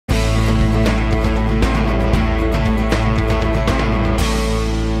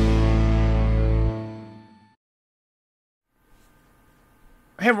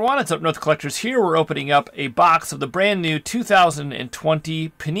Hey everyone, it's Up North Collectors here. We're opening up a box of the brand new 2020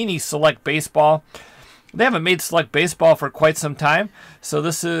 Panini Select Baseball. They haven't made Select Baseball for quite some time, so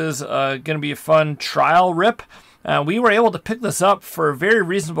this is going to be a fun trial rip. We were able to pick this up for a very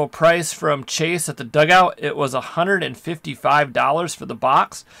reasonable price from Chase at the Dugout. It was $155 for the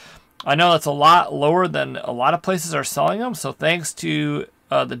box. I know that's a lot lower than a lot of places are selling them, so thanks to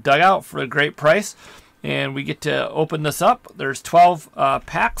the Dugout for a great price. And we get to open this up. There's 12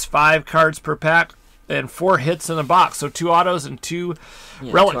 packs, 5 cards per pack, and 4 hits in the box. So 2 autos and 2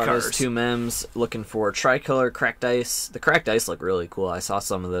 relic cards. 2 mems. Looking for tricolor, cracked ice. The cracked ice look really cool. I saw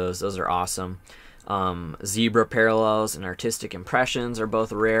some of those. Those are awesome. Zebra parallels and artistic impressions are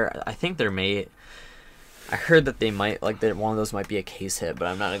both rare. I think they're made. I heard that they might, like, that one of those might be a case hit, but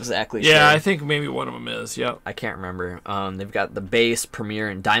I'm not exactly sure. Yeah, I think maybe one of them is, yep. I can't remember. They've got the base, premier,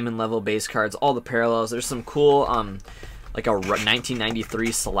 and diamond level base cards, all the parallels. There's some cool, like a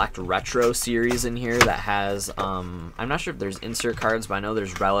 1993 Select Retro series in here that has, I'm not sure if there's insert cards, but I know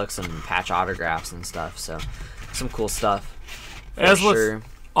there's relics and patch autographs and stuff, so some cool stuff. As with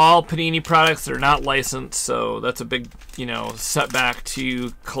all Panini products, they're not licensed, so that's a big, setback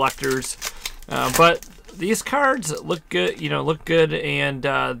to collectors. But these cards look good, and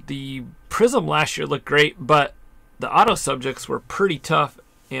the Prism last year looked great, but the auto subjects were pretty tough,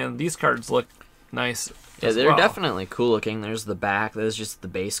 and these cards look nice. Yeah, they're definitely cool looking. There's the back. There's just the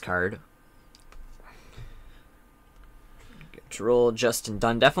base card. Roll Justin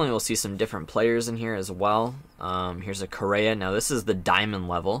Dunn. Definitely we'll see some different players in here as well. Here's a Correa. Now this is the diamond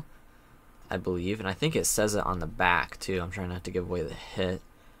level, I believe, and I think it says it on the back too. I'm trying not to give away the hit.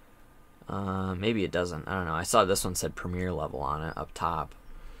 Maybe it doesn't. I don't know. I saw this one said premier level on it up top.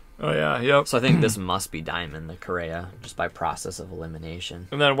 Oh yeah, yep. So I think this must be diamond, the Correa, just by process of elimination.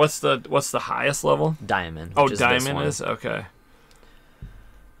 And then what's the highest level? Diamond. Oh, diamond is okay.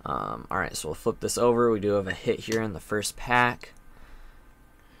 All right, so we'll flip this over. We do have a hit here in the first pack.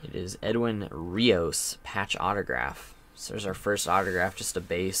 It is Edwin Rios patch autograph. So there's our first autograph, just a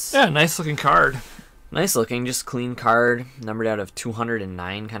base. Yeah, nice looking card. Nice looking, just clean card, numbered out of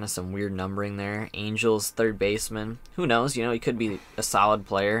 209, kind of some weird numbering there. Angels, third baseman. Who knows? He could be a solid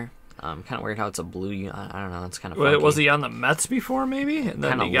player. Kind of weird how it's a blue. I don't know. It's kind of funky. Was he on the Mets before, maybe? And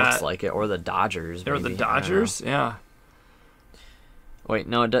then kind of looks like it, or the Dodgers. Or the Dodgers, yeah. Wait,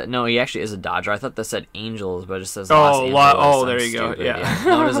 no, he actually is a Dodger. I thought that said Angels, but it just says Los Angeles. Oh, there you go. Yeah.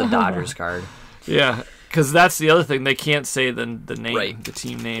 No, it is a Dodgers card. Yeah. Because that's the other thing. They can't say the name, right. The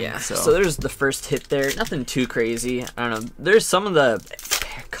team name. Yeah. So there's the first hit there. Nothing too crazy. I don't know. There's some of the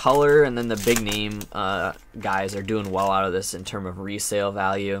color and then the big name guys are doing well out of this in terms of resale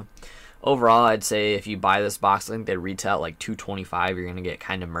value. Overall, I'd say if you buy this box, I think they retail at like $225. You're going to get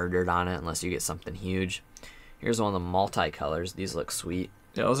kind of murdered on it unless you get something huge. Here's one of the multicolors. These look sweet.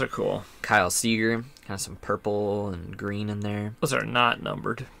 Yeah, those are cool. Kyle Seager. Kind of some purple and green in there. Those are not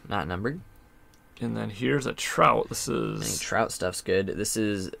numbered. Not numbered. And then here's a Trout. This is... Any Trout stuff's good. This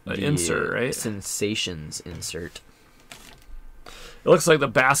is the insert, right? Sensations insert. It looks like the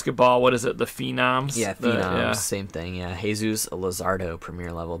basketball, what is it, the Phenoms? Yeah, Phenoms, same thing. Yeah, Jesus Luzardo,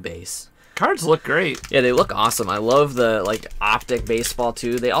 premier level base. Cards look great. Yeah, they look awesome. I love the optic baseball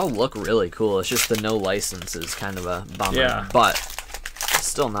too. They all look really cool. It's just the no license is kind of a bummer. Yeah. But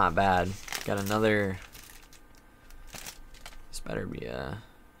still not bad. Got another... This better be a...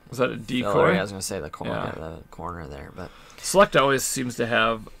 Was that a decoy? Filler. I was going to say the corner there, but... Select always seems to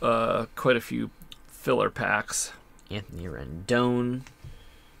have quite a few filler packs. Anthony Rendon.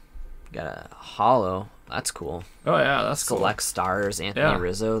 Got a hollow. That's cool. Oh, yeah, that's cool. Select Stars, Anthony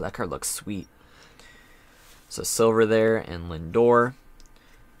Rizzo. That card looks sweet. So silver there, and Lindor.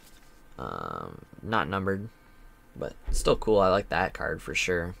 Not numbered, but still cool. I like that card for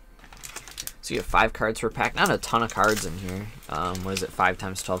sure. So you have 5 cards per pack. Not a ton of cards in here. What is it? 5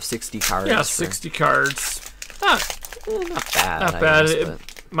 times 12, 60 cards. Yeah, 60 cards. Not bad. Not bad.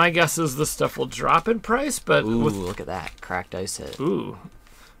 My guess is this stuff will drop in price, but ooh, look at that cracked ice hit. Ooh,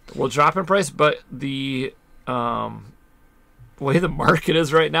 will drop in price, but the way the market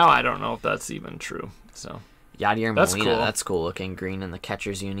is right now, I don't know if that's even true. So Yadier that's Molina, cool. That's cool looking. Green in the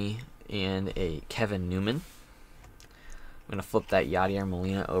catcher's uni, and a Kevin Newman. I'm gonna flip that Yadier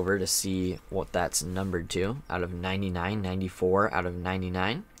Molina over to see what that's numbered to. Out of 99, 94 out of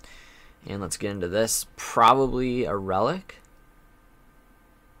 99, and let's get into this. Probably a relic.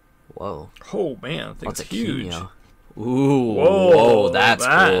 Whoa. Oh, man. That's huge. Ooh. Whoa, that's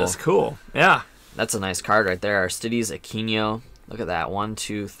cool. That is cool. Yeah. That's a nice card right there. Aristides Aquino. Look at that. 1,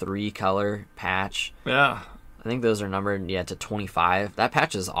 2, 3 color patch. Yeah. I think those are numbered, yeah, to 25. That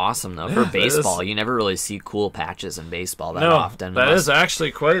patch is awesome, though. Yeah, For baseball, you never really see cool patches in baseball that No, often. that is actually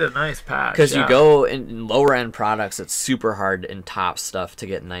quite a nice patch. Because yeah. you go in lower-end products, it's super hard in top stuff to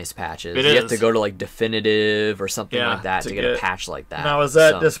get nice patches. It you is. have to go to, like, Definitive or something Yeah, like that to get a patch like that. Now, is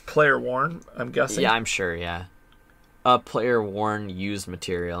that just player worn, I'm guessing? Yeah, I'm sure, yeah. A player-worn used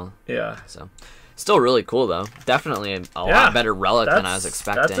material. Yeah. So, still really cool, though. Definitely a lot better relic than I was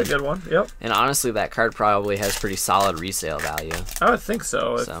expecting. That's a good one, yep. And honestly, that card probably has pretty solid resale value. I would think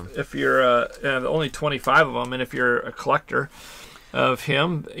so. If you're only 25 of them, and if you're a collector of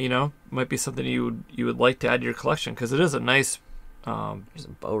him, you know, might be something you would like to add to your collection, because it is a nice... Here's a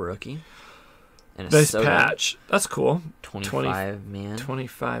Bow rookie. And a nice Soda. patch. That's cool. 25 man.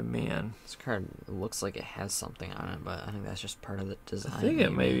 25 man. This card looks like it has something on it, but I think that's just part of the design. I think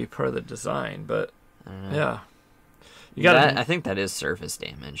it may be part of the design, but I don't know. yeah. You got. I think that is surface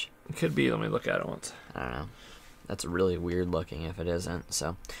damage. It could be. Let me look at it once. I don't know. That's really weird looking if it isn't.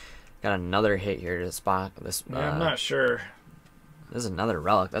 So, got another hit here to spot this. Yeah, I'm not sure. This is another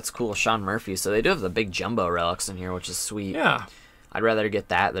relic. That's cool. Sean Murphy. So they do have the big jumbo relics in here, which is sweet. Yeah. I'd rather get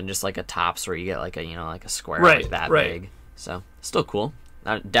that than just like a Topps where you get like a like a square right, like that right. big. So still cool.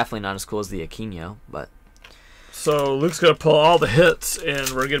 Definitely not as cool as the Aquino, but. So Luke's gonna pull all the hits, and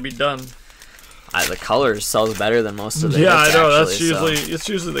we're gonna be done. The colors sells better than most of the yeah, hits, I know. actually, It's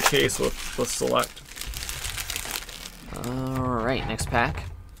usually the case with Select. All right, next pack.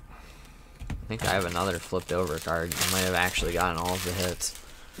 I think I have another flipped over card. I might have actually gotten all of the hits.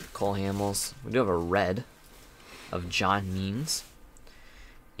 Cole Hamels. We do have a red of John Means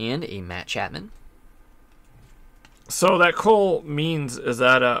and a Matt Chapman. So that Cole Means, is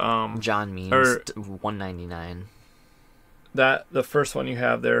that a John Means, or 199. That the first one you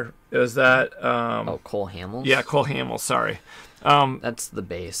have there, is that Cole Hamels? Yeah, Cole Hamels, sorry. That's the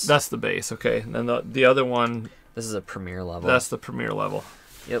base. That's the base, okay. And then the other one, this is a premier level. That's the premier level.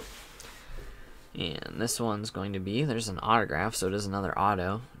 Yep. And this one's going to be, there's an autograph, so it is another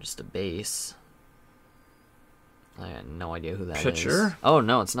auto, just a base. I had no idea who that is. Pitcher? Oh,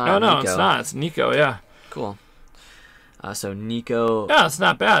 no, it's not. Oh, no, Nico. it's not. It's Nico, yeah. Cool. So Nico. Yeah, it's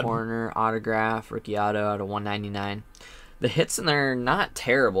not bad. Corner autograph, rookie auto out of 199. The hits in there are not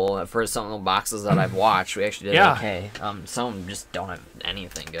terrible for some of the boxes that I've watched. We actually did okay. Some of them just don't have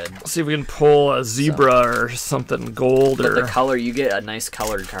anything good. Let's see if we can pull a zebra or something gold. But the color, you get a nice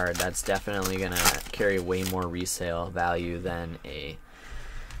colored card. That's definitely going to carry way more resale value than a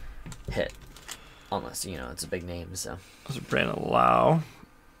hit. Unless, it's a big name. So This is Brandon Lau,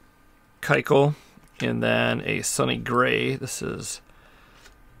 Keuchel, and then a Sonny Gray. This is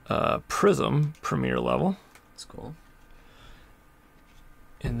Prism Premier level. That's cool.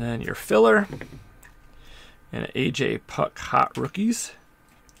 And then your filler and an AJ Puck Hot Rookies.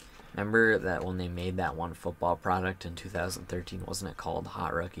 Remember that when they made that one football product in 2013, wasn't it called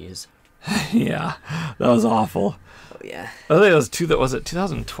Hot Rookies? Yeah, that was awful. Oh, yeah. I think it was it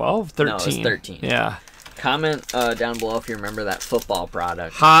 2012? 13. No, it was 13. Yeah. Comment down below if you remember that football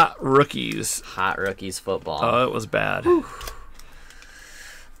product. Hot Rookies. Hot Rookies football. Oh, it was bad.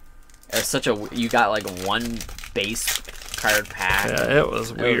 It's such a, you got like one base card pack. Yeah, it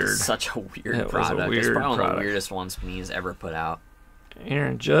was weird. It was such a weird product. It's probably one of the weirdest ones Panini's ever put out.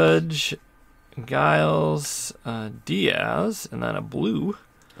 Aaron Judge, Giles, Diaz, and then a blue.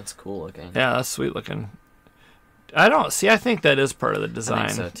 That's cool looking. Yeah, that's sweet looking. I think that is part of the design. I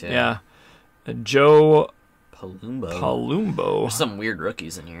think so too. Yeah. Joe Palumbo. There's some weird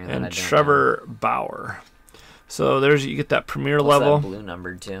rookies in here. And Trevor Bauer. So you get that premier What's level. That blue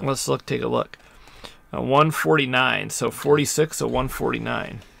numbered too. Let's take a look. 149. So 46 of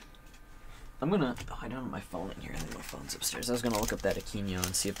 149. I'm gonna hide on my phone in here. I think my phone's upstairs. I was gonna look up that Aquino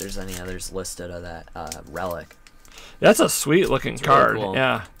and see if there's any others listed of that relic. That's a sweet looking card. Really cool.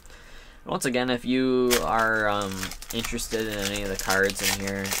 Yeah. Once again, if you are interested in any of the cards in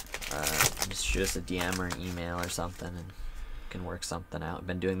here, just shoot us a DM or an email or something, and we can work something out. I've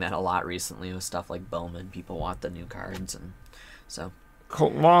been doing that a lot recently with stuff like Bowman. People want the new cards, and so.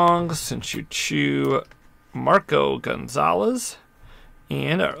 Colt Long, Since You Chew, Marco Gonzalez,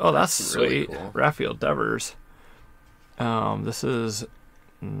 and that's sweet. Really cool. Rafael Devers. This is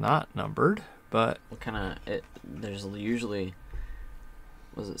not numbered, but what kind of there's usually,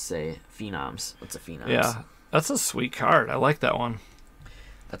 what does it say? Phenoms. What's a Phenoms? Yeah, that's a sweet card. I like that one.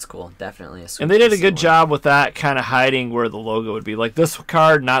 That's cool. Definitely a sweet. And they did a good job with that, kind of hiding where the logo would be. Like this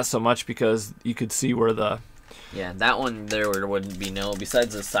card, not so much because you could see where the. Yeah, that one there wouldn't be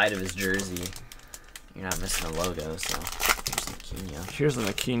besides the side of his jersey. You're not missing a logo, so here's the Aquino. Here's the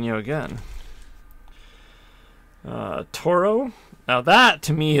Aquino again. Toro, Now that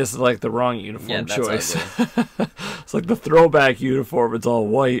to me is like the wrong uniform that's choice. ugly. It's like the throwback uniform. It's all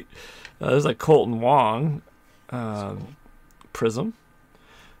white. There's like Colton Wong, Prism.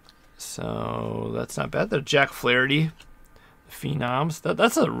 So that's not bad. The Jack Flaherty, the Phenoms.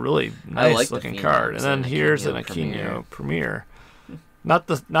 That's a really nice looking card. And then here's an Aquino Premier. Not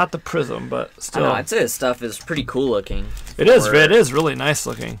the Prism, but still. I'd say this stuff is pretty cool looking. It is really nice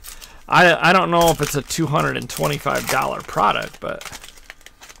looking. I don't know if it's a $225 product, but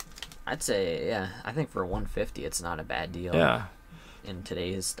I'd say, yeah, I think for $150 it's not a bad deal. Yeah. In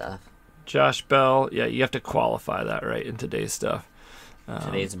today's stuff. Josh Bell, yeah, you have to qualify that, right, in today's stuff.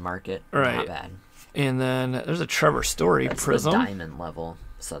 Today's market, right. Not bad. And then there's a Trevor Story Prism. The diamond level,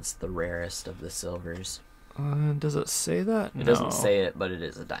 so that's the rarest of the silvers. Does it say that? It doesn't say it, but it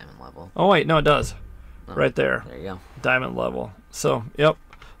is a diamond level. Oh, wait, no, it does. Oh, right there. There you go. Diamond level. So, yep,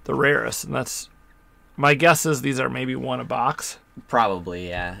 the rarest. And that's, my guess is these are maybe one a box. Probably,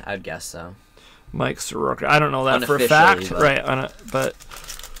 yeah, I'd guess so. Mike Soroka. I don't know that for a fact. But... Right, but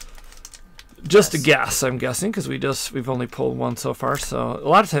just a guess, I'm guessing, because we've only pulled one so far. So a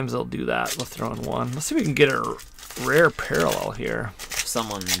lot of times they'll do that. They'll throw in one. Let's see if we can get a rare parallel here.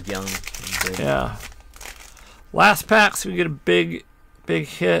 Someone young and good. Yeah. Last pack, so we get a big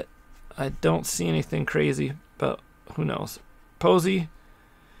hit. I don't see anything crazy, but who knows? Posey,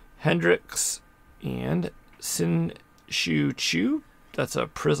 Hendricks, and Sin Shu Chu. That's a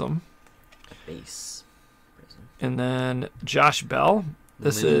Prism. Base Prism. And then Josh Bell.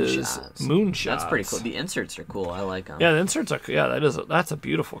 This is Moonshots. That's pretty cool. The inserts are cool. I like them. Yeah, the inserts are. Yeah, that's a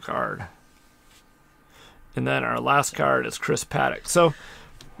beautiful card. And then our last card is Chris Paddock. So,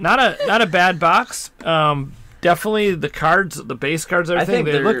 not a bad box. Definitely the cards, the base cards, everything.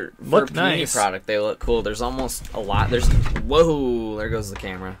 I think they look for nice. Panini product, they look cool. There's almost a lot. Whoa, there goes the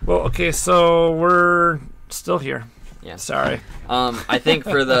camera. Well, okay, so we're still here. Yeah. Sorry. I think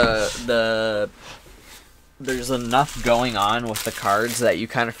for there's enough going on with the cards that you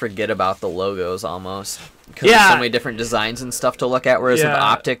kind of forget about the logos almost. Because there's so many different designs and stuff to look at. Whereas with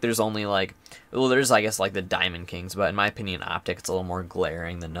Optic, there's only like, well, there's I guess like the Diamond Kings, but in my opinion, Optic it's a little more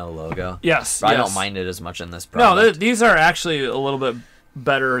glaring than no logo. Yes, but I don't mind it as much in this product. No, these are actually a little bit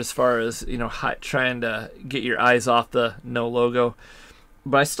better as far as trying to get your eyes off the no logo.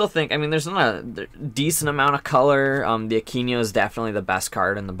 But I still think, I mean, there's not a decent amount of color. The Aquino is definitely the best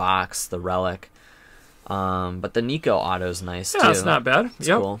card in the box. The Relic. But the Nico auto is nice too. Yeah, it's not bad. It's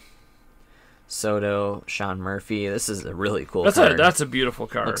cool. Soto, Sean Murphy. This is a really cool card. That's a beautiful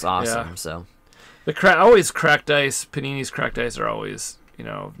card. Looks awesome. Yeah. So always cracked ice. Panini's cracked ice are always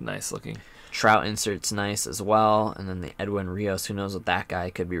nice looking. Trout insert's nice as well, and then the Edwin Rios. Who knows what that guy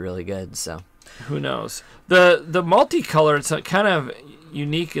could be really good. So who knows? The multicolor. It's kind of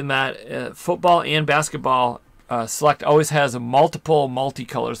unique in that football and basketball. Select always has multiple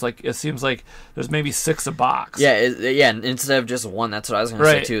multicolors. Like it seems like there's maybe 6 a box. Yeah, and instead of just one, that's what I was gonna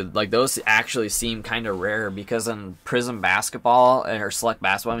say too. Like those actually seem kind of rare because in Prism basketball or Select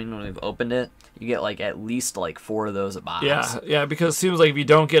basketball, I mean, when we've opened it, you get like at least like 4 of those a box. Yeah, because it seems like if you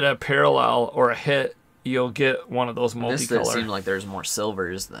don't get a parallel or a hit, you'll get one of those multicolor. It seems like there's more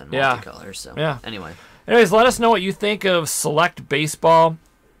silvers than multicolors. So anyways, let us know what you think of Select Baseball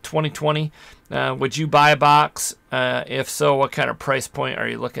 2020. Would you buy a box? If so, what kind of price point are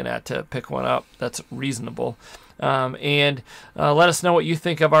you looking at to pick one up that's reasonable? And let us know what you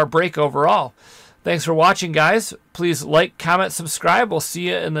think of our break overall. Thanks for watching, guys. Please like, comment, subscribe. We'll see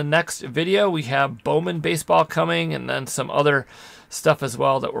you in the next video. We have Bowman Baseball coming and then some other stuff as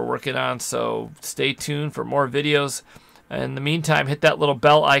well that we're working on. So stay tuned for more videos. In the meantime, hit that little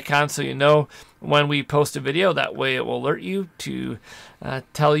bell icon so you know when we post a video. That way it will alert you to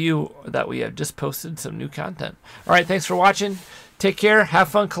tell you that we have just posted some new content. All right, thanks for watching. Take care. Have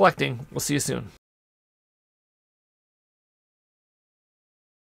fun collecting. We'll see you soon.